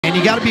And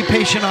you got to be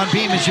patient on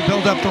beam as you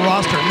build up the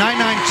roster.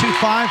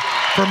 9925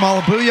 for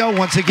Malabuyo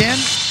once again.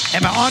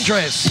 Emma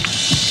Andres.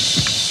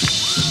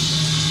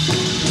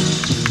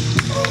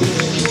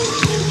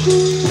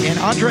 And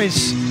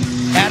Andres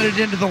added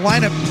into the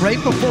lineup right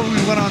before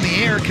we went on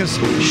the air because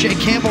Shea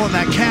Campbell in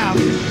that calf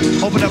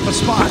opened up a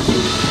spot.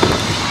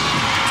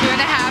 2.5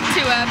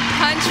 to a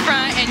punch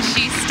front, and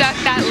she stuck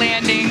that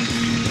landing.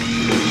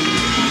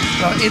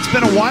 It's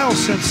been a while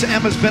since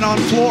Emma's been on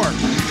floor.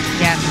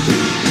 Yeah.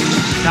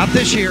 Not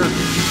this year.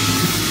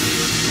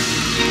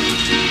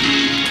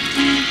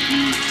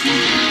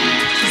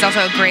 She's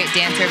also a great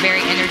dancer,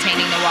 very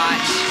entertaining to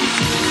watch.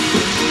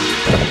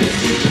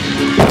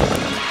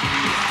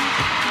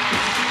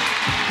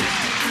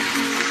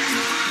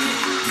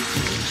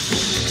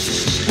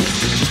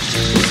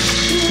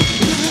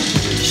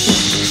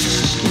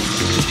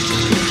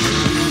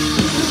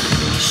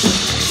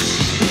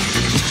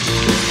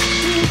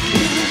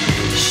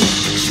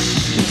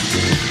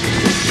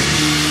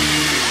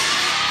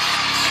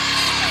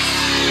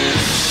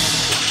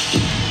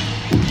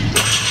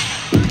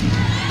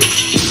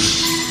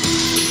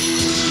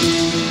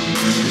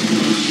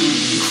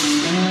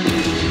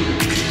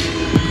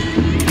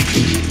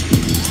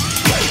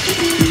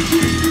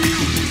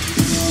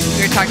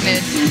 Talking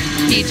to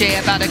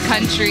DJ about a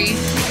country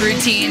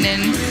routine,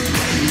 and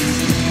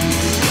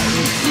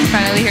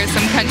finally hear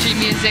some country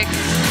music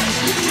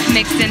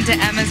mixed into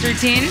Emma's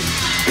routine.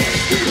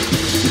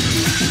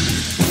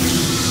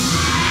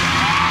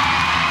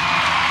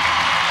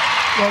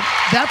 Well,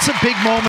 that's a big moment.